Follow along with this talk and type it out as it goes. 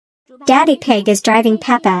Daddy Pig is driving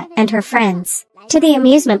Peppa and her friends to the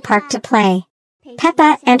amusement park to play.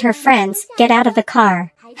 Peppa and her friends get out of the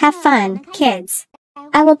car. Have fun, kids.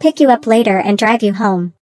 I will pick you up later and drive you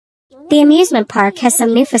home. The amusement park has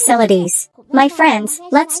some new facilities. My friends,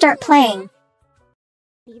 let's start playing.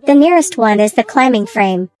 The nearest one is the climbing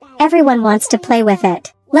frame. Everyone wants to play with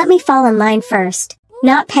it. Let me fall in line first.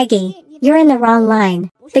 Not Peggy. You're in the wrong line.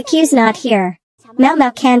 The queue's not here.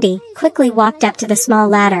 Mau Candy quickly walked up to the small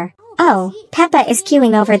ladder. Oh, Peppa is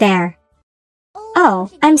queuing over there. Oh,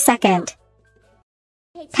 I'm second.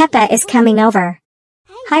 Peppa is coming over.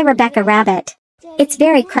 Hi Rebecca Rabbit. It's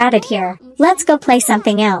very crowded here. Let's go play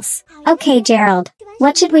something else. Okay Gerald.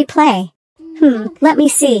 What should we play? Let me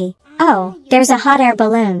see. Oh, there's a hot air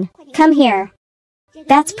balloon. Come here.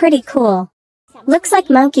 That's pretty cool. Looks like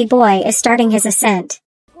Monkey Boy is starting his ascent.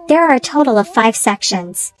 There are a total of 5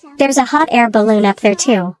 sections. There's a hot air balloon up there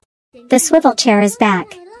too. The swivel chair is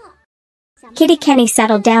back. Kitty Kenny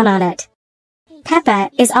settled down on it.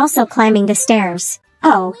 Peppa is also climbing the stairs.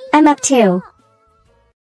 Oh, I'm up too.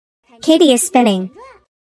 Katie is spinning.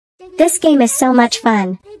 This game is so much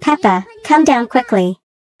fun. Peppa, come down quickly.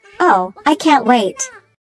 Oh, I can't wait.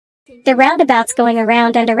 The roundabout's going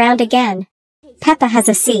around and around again. Peppa has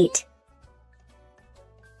a seat.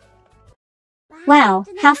 Wow,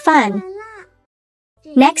 how fun.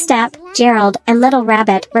 Next up, Gerald and Little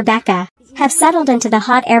Rabbit Rebecca have settled into the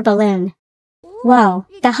hot air balloon. Whoa,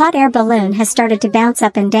 the hot air balloon has started to bounce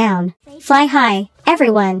up and down. Fly high,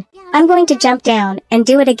 everyone. I'm going to jump down and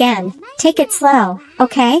do it again. Take it slow,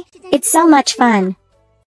 okay? It's so much fun.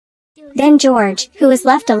 Then George, who is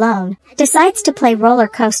left alone, decides to play roller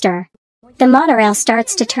coaster. The monorail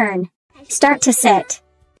starts to turn. Start to sit.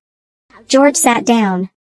 George sat down.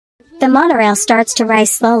 The monorail starts to rise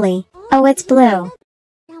slowly. Oh, it's blue.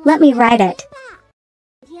 Let me ride it.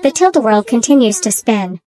 The tilt-a-whirl continues to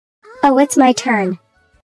spin. Oh, it's my turn.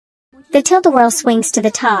 The tilt-a-whirl swings to the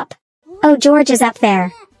top. Oh, George is up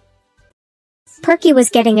there. Perky was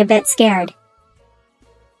getting a bit scared.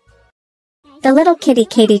 The little kitty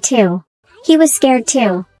Katie too. He was scared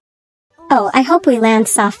too. Oh, I hope we land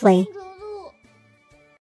softly.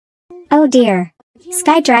 Oh dear.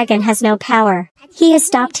 Sky Dragon has no power. He has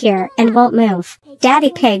stopped here and won't move.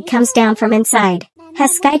 Daddy Pig comes down from inside.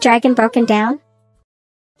 Has Sky Dragon broken down?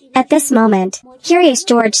 At this moment, Curious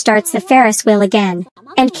George starts the Ferris wheel again.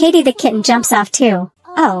 And Katie the kitten jumps off too.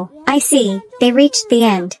 Oh, I see, they reached the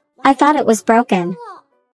end. I thought it was broken.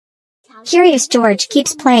 Curious George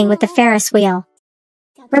keeps playing with the Ferris wheel.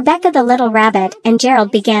 Rebecca the little rabbit and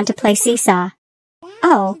Gerald began to play seesaw.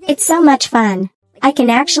 Oh, it's so much fun. I can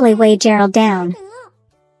actually weigh Gerald down.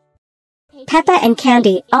 Peppa and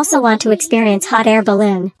Candy also want to experience hot air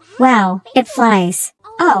balloon. Wow, it flies.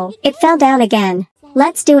 Oh, it fell down again.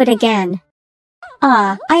 Let's do it again.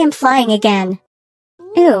 Ah, I am flying again.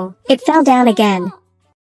 Ooh, it fell down again.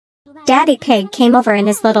 Daddy Pig came over in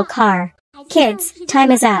his little car. Kids,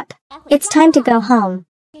 time is up. It's time to go home.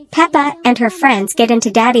 Peppa and her friends get into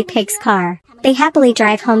Daddy Pig's car. They happily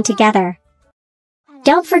drive home together.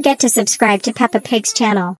 Don't forget to subscribe to Peppa Pig's channel.